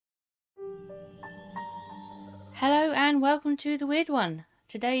Hello and welcome to The Weird One.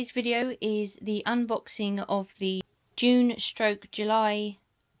 Today's video is the unboxing of the June/July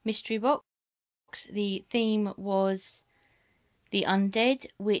mystery box. The theme was the undead,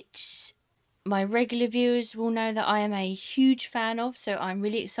 which my regular viewers will know that I am a huge fan of, so I'm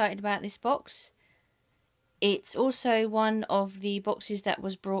really excited about this box. It's also one of the boxes that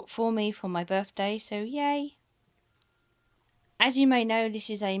was brought for me for my birthday, so yay! As you may know, this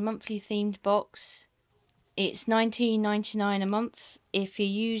is a monthly themed box. It's $19.99 a month. If you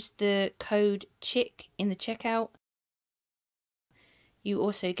use the code CHICK in the checkout, you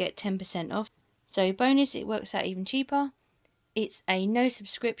also get 10% off. So bonus, it works out even cheaper. It's a no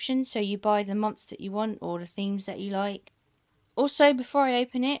subscription, so you buy the months that you want or the themes that you like. Also, before I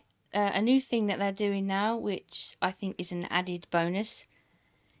open it, a new thing that they're doing now, which I think is an added bonus,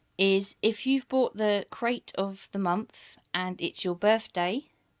 is if you've bought the crate of the month and it's your birthday,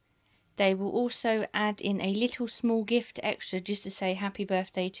 they will also add in a little small gift extra just to say happy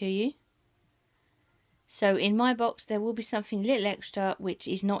birthday to you. So in my box there will be something a little extra, which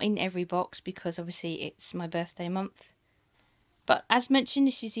is not in every box because obviously it's my birthday month. But as mentioned,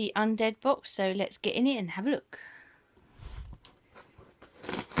 this is the undead box, so let's get in it and have a look.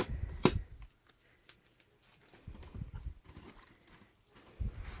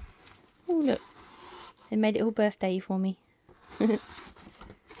 Oh look, they made it all birthday for me.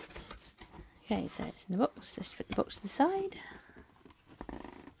 Okay, so it's in the box. Let's put the box to the side.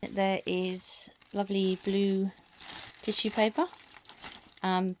 There is lovely blue tissue paper.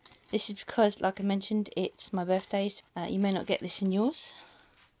 This is because, like I mentioned, it's my birthday, so you may not get this in yours.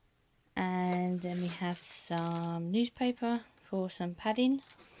 And then we have some newspaper for some padding.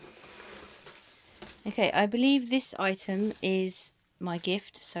 Okay, I believe this item is my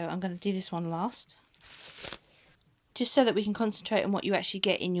gift, so I'm going to do this one last. Just so that we can concentrate on what you actually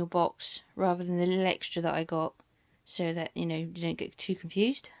get in your box, rather than the little extra that I got, so that, you know, you don't get too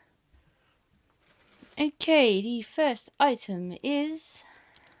confused. Okay, the first item is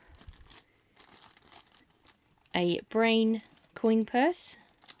a brain coin purse.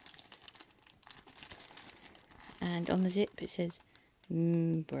 And on the zip it says,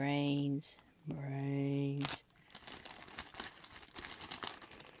 brains, brains.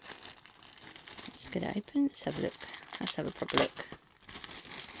 Let's get it open, let's have a look. Let's have a proper look.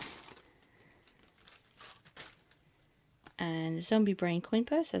 And a zombie brain coin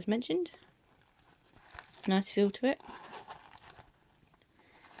purse, as mentioned. Nice feel to it.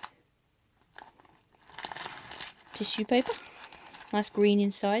 Tissue paper. Nice green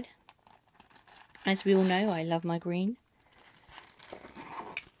inside. As we all know, I love my green.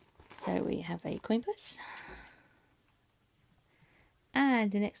 So we have a coin purse.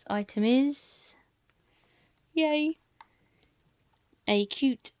 And the next item is, yay, a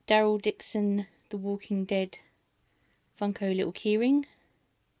cute Daryl Dixon The Walking Dead Funko little keyring.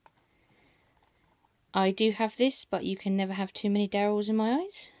 I do have this, but you can never have too many Daryls in my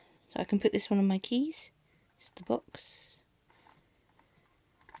eyes. So I can put this one on my keys. It's the box.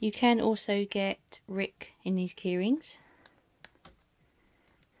 You can also get Rick in these keyrings.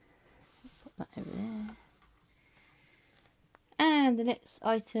 Put that over there. And the next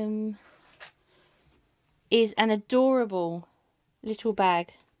item is an adorable little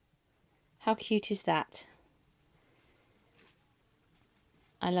bag. How cute is that?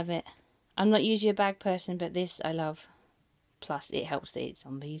 I love it. I'm not usually a bag person, but this I love. Plus it helps that it's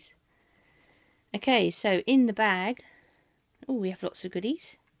zombies. Okay, so in the bag, oh, we have lots of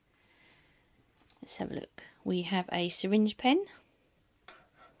goodies. Let's have a look. We have a syringe pen.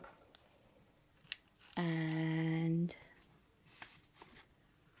 And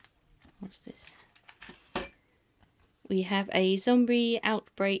what's this? We have a zombie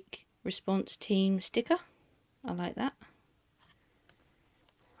outbreak response team sticker. I like that.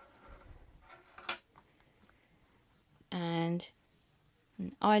 And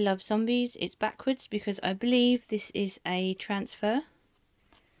I love zombies. It's backwards because I believe this is a transfer.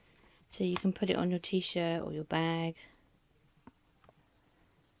 So you can put it on your t-shirt or your bag.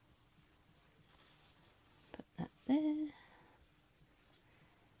 Put that there.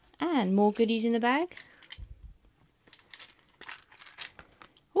 And more goodies in the bag.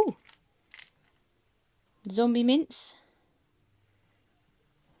 Ooh. Zombie mints.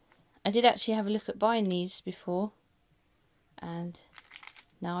 I did actually have a look at buying these before, and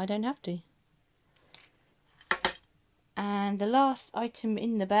now I don't have to. And the last item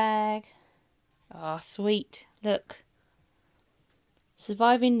in the bag, ah, sweet, look.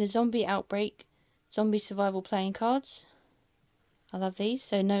 Surviving the zombie outbreak, zombie survival playing cards. I love these,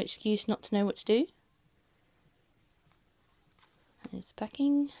 so no excuse not to know what to do. There's the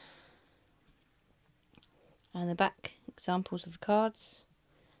packing. And the back, examples of the cards.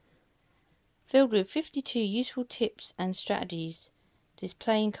 Filled with 52 useful tips and strategies, this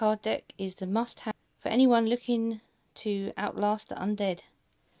playing card deck is the must-have for anyone looking to outlast the undead.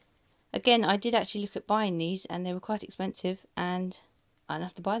 Again, I did actually look at buying these and they were quite expensive, and I don't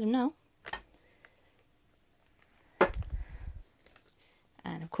have to buy them now.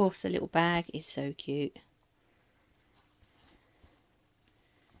 And of course the little bag is so cute.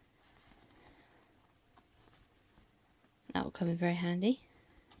 That will come in very handy.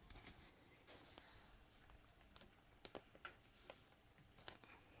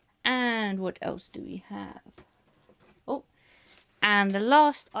 And what else do we have? Oh, and the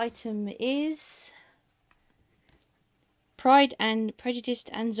last item is Pride and Prejudice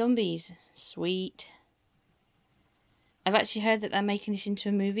and Zombies. Sweet. I've actually heard that they're making this into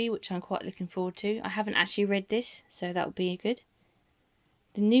a movie, which I'm quite looking forward to. I haven't actually read this, so that would be good.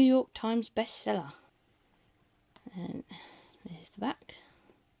 The New York Times bestseller. And there's the back.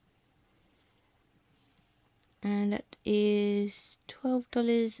 And that is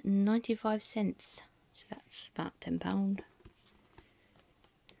 $12.95. So that's about £10.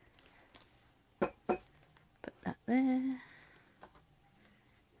 Put that there.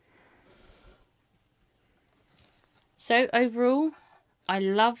 So overall, I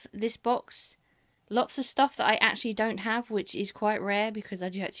love this box. Lots of stuff that I actually don't have, which is quite rare because I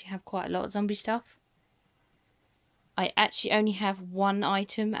do actually have quite a lot of zombie stuff. I actually only have one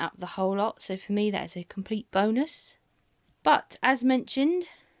item out of the whole lot, so for me that is a complete bonus. But as mentioned,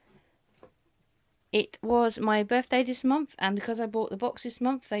 it was my birthday this month, and because I bought the box this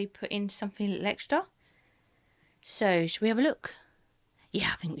month, they put in something a little extra. So, should we have a look?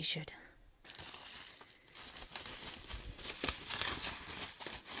 Yeah, I think we should.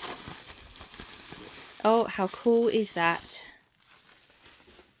 Oh, how cool is that?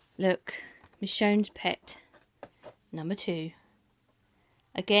 Look, Michonne's Pet number 2.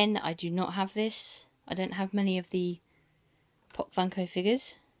 Again, I do not have this. I don't have many of the Pop Funko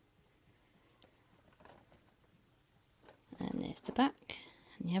figures. And there's the back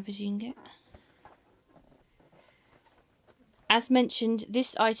and the others you can get. As mentioned,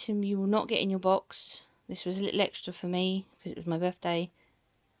 this item you will not get in your box. This was a little extra for me because it was my birthday.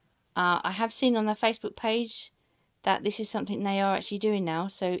 I have seen on their Facebook page that this is something they are actually doing now.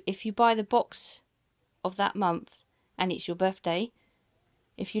 So if you buy the box of that month and it's your birthday,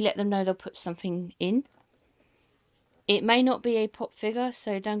 if you let them know, they'll put something in. It may not be a pop figure,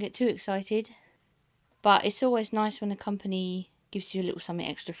 so don't get too excited. But it's always nice when a company gives you a little something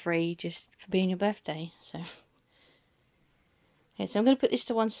extra free just for being your birthday. So, okay, so I'm going to put this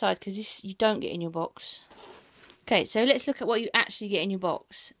to one side because this you don't get in your box. Okay, so let's look at what you actually get in your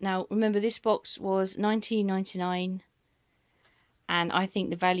box. Now, remember this box was $19.99 and I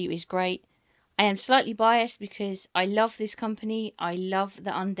think the value is great. I am slightly biased because I love this company. I love the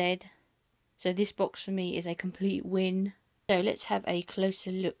undead. So this box for me is a complete win. So let's have a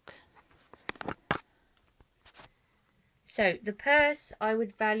closer look. So the purse I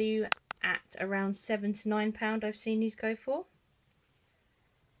would value at around £7 to £9 I've seen these go for.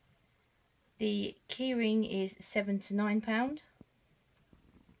 The keyring is £7 to £9.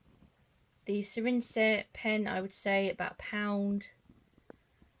 The syringe set pen I would say about £1.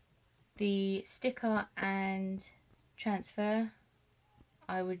 The sticker and transfer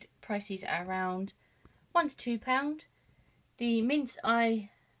I would price these at around £1 to £2. The mints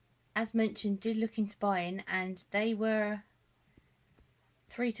I, as mentioned, did look into buying and they were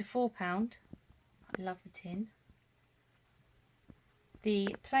 £3 to £4. I love the tin.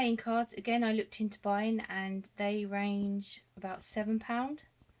 The playing cards, again, I looked into buying and they range about £7.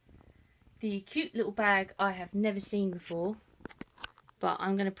 The cute little bag I have never seen before, but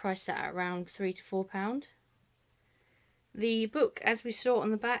I'm going to price that at around £3 to £4. The book, as we saw on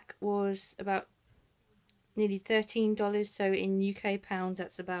the back, was about nearly $13, so in UK pounds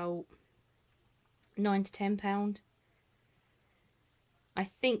that's about £9 to £10. I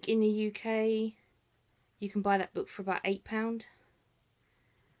think in the UK you can buy that book for about £8.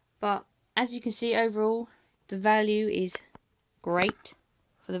 But as you can see, overall the value is great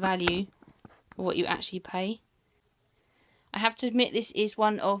for the value of what you actually pay. I have to admit this is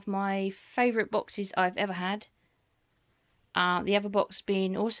one of my favourite boxes I've ever had. The other box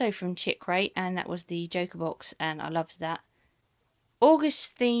being also from Chick Crate, and that was the Joker box, and I loved that.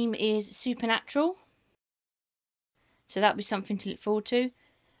 August theme is supernatural, so that'll be something to look forward to.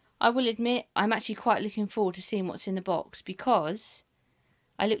 I will admit I'm actually quite looking forward to seeing what's in the box because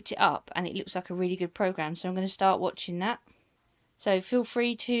I looked it up and it looks like a really good program, so I'm going to start watching that. So feel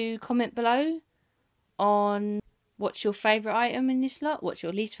free to comment below on what's your favourite item in this lot, what's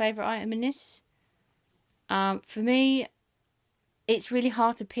your least favourite item in this. For me, it's really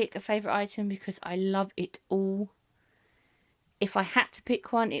hard to pick a favourite item because I love it all. If I had to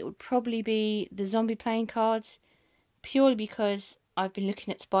pick one, it would probably be the zombie playing cards, purely because I've been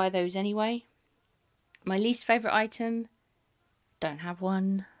looking to buy those anyway. My least favourite item, don't have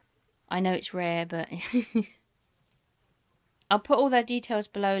one. I know it's rare, but I'll put all their details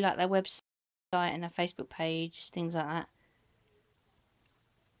below, like their website and their Facebook page, things like that.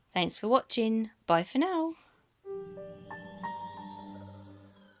 Thanks for watching. Bye for now.